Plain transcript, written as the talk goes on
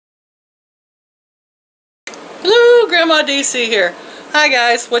Grandma DC here. Hi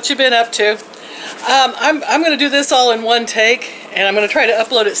guys, what you been up to? I'm going to do this all in one take, and I'm going to try to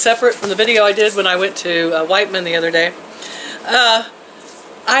upload it separate from the video I did when I went to Whiteman the other day.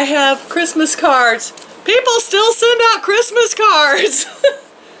 I have Christmas cards. People still send out Christmas cards.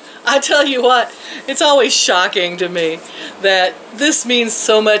 I tell you what, it's always shocking to me that this means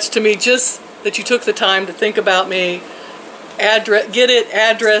so much to me, just that you took the time to think about me, get it,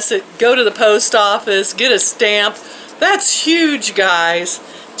 address it, go to the post office, get a stamp. That's huge, guys.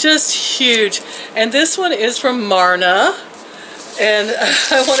 Just huge. And this one is from Marna, and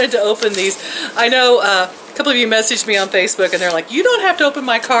I wanted to open these. I know a couple of you messaged me on Facebook and they're like, you don't have to open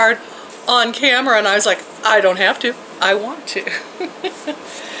my card on camera, and I was like, I don't have to, I want to.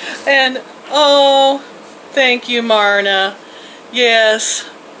 And oh, thank you, Marna. Yes,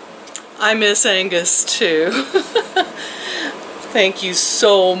 I miss Angus too. Thank you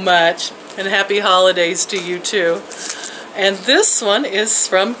so much, and happy holidays to you too. And this one is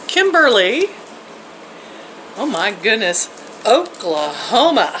from Kimberly. Oh my goodness,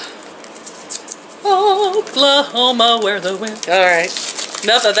 Oklahoma. Oklahoma, where the wind. All right,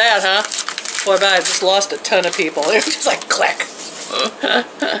 enough of that, huh? Boy, I just lost a ton of people. It was just like click.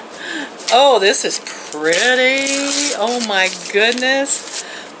 Oh, this is pretty. Oh my goodness.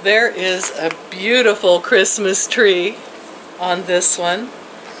 There is a beautiful Christmas tree on this one.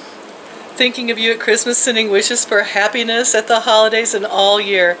 Thinking of you at Christmas, sending wishes for happiness at the holidays and all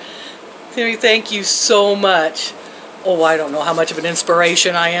year. Thank you so much. Oh, I don't know how much of an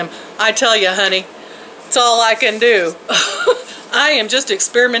inspiration I am. I tell you, honey, it's all I can do. I am just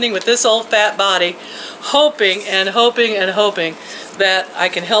experimenting with this old fat body, hoping and hoping and hoping that I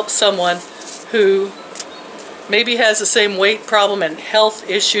can help someone who maybe has the same weight problem and health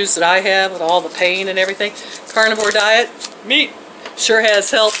issues that I have with all the pain and everything. Carnivore diet, meat sure has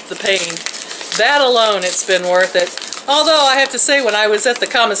helped the pain. That alone, it's been worth it. Although I have to say, when I was at the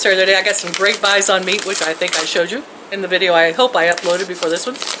commissary the other day, I got some great buys on meat, which I think I showed you in the video I hope I uploaded before this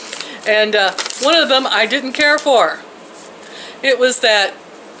one. And one of them I didn't care for. It was that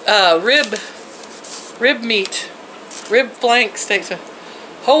rib meat, rib flank steak.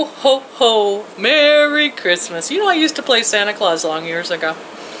 Ho, ho, ho, Merry Christmas. You know, I used to play Santa Claus long years ago.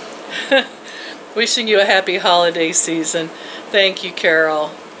 Wishing you a happy holiday season. Thank you,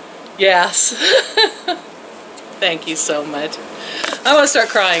 Carol. Yes. Thank you so much. I want to start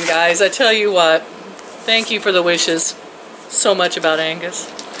crying, guys. I tell you what. Thank you for the wishes so much about Angus.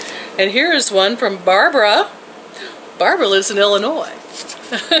 And here is one from Barbara. Barbara lives in Illinois.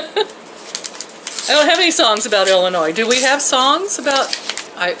 I don't have any songs about Illinois. Do we have songs about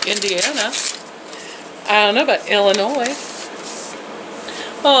Indiana? I don't know about Illinois.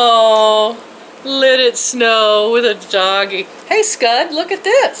 Oh, let it snow with a doggy. Hey, Scud, look at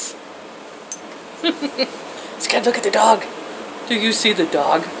this. Scud, look at the dog. Do you see the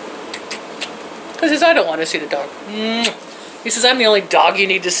dog? He says, I don't want to see the dog. He says, I'm the only dog you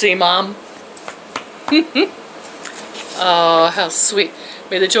need to see, Mom. Oh, how sweet.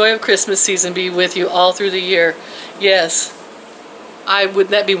 May the joy of Christmas season be with you all through the year. Yes. Wouldn't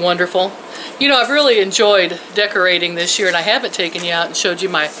that be wonderful? You know, I've really enjoyed decorating this year, and I haven't taken you out and showed you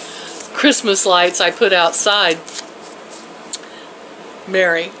my Christmas lights I put outside.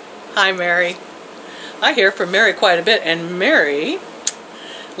 Mary. Hi, Mary. I hear from Mary quite a bit, and Mary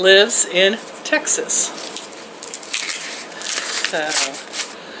lives in Texas. So,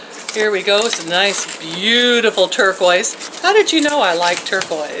 here we go. It's a nice, beautiful turquoise. How did you know I like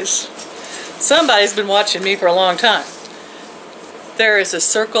turquoise? Somebody's been watching me for a long time. There is a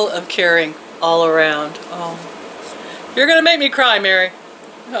circle of caring all around. Oh, you're going to make me cry, Mary.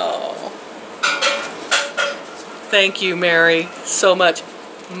 Oh. Thank you, Mary, so much.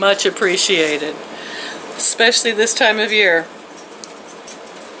 Much appreciated. Especially this time of year.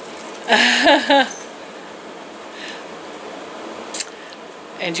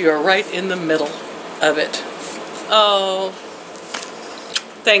 And you are right in the middle of it. Oh.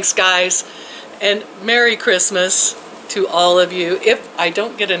 Thanks, guys. And Merry Christmas to all of you. If I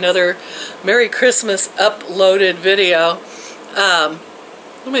don't get another Merry Christmas uploaded video,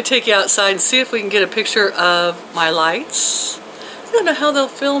 let me take you outside and see if we can get a picture of my lights. I don't know how they'll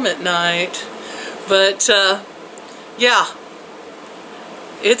film at night, but yeah,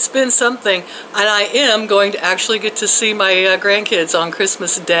 it's been something. And I am going to actually get to see my grandkids on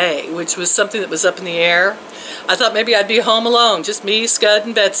Christmas Day, which was something that was up in the air. I thought maybe I'd be home alone, just me, Scud,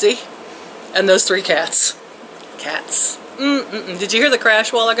 and Betsy, and those 3 cats. Cats. Did you hear the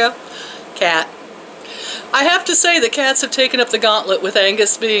crash a while ago? Cat. I have to say the cats have taken up the gauntlet with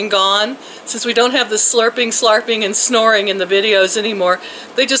Angus being gone. Since we don't have the slurping, slarping, and snoring in the videos anymore,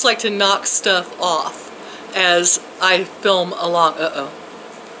 they just like to knock stuff off. as I film along.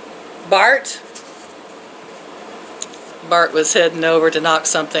 Bart was heading over to knock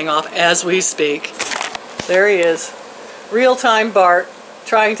something off as we speak. There he is. Real-time Bart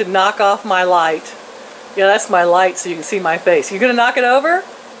trying to knock off my light. Yeah, that's my light so you can see my face. You gonna knock it over?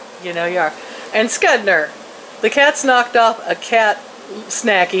 You know you are. And Scudner. The cat's knocked off a cat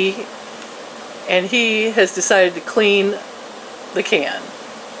snacky and he has decided to clean the can.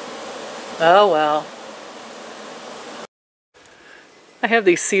 Oh well. I have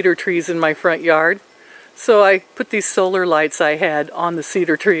these cedar trees in my front yard. So I put these solar lights I had on the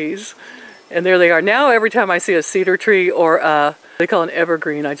cedar trees. And there they are. Now every time I see a cedar tree or they call it an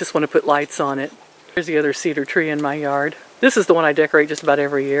evergreen, I just want to put lights on it. Here's the other cedar tree in my yard. This is the one I decorate just about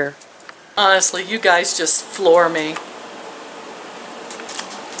every year. Honestly, you guys just floor me.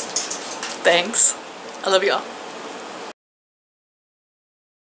 Thanks. I love y'all.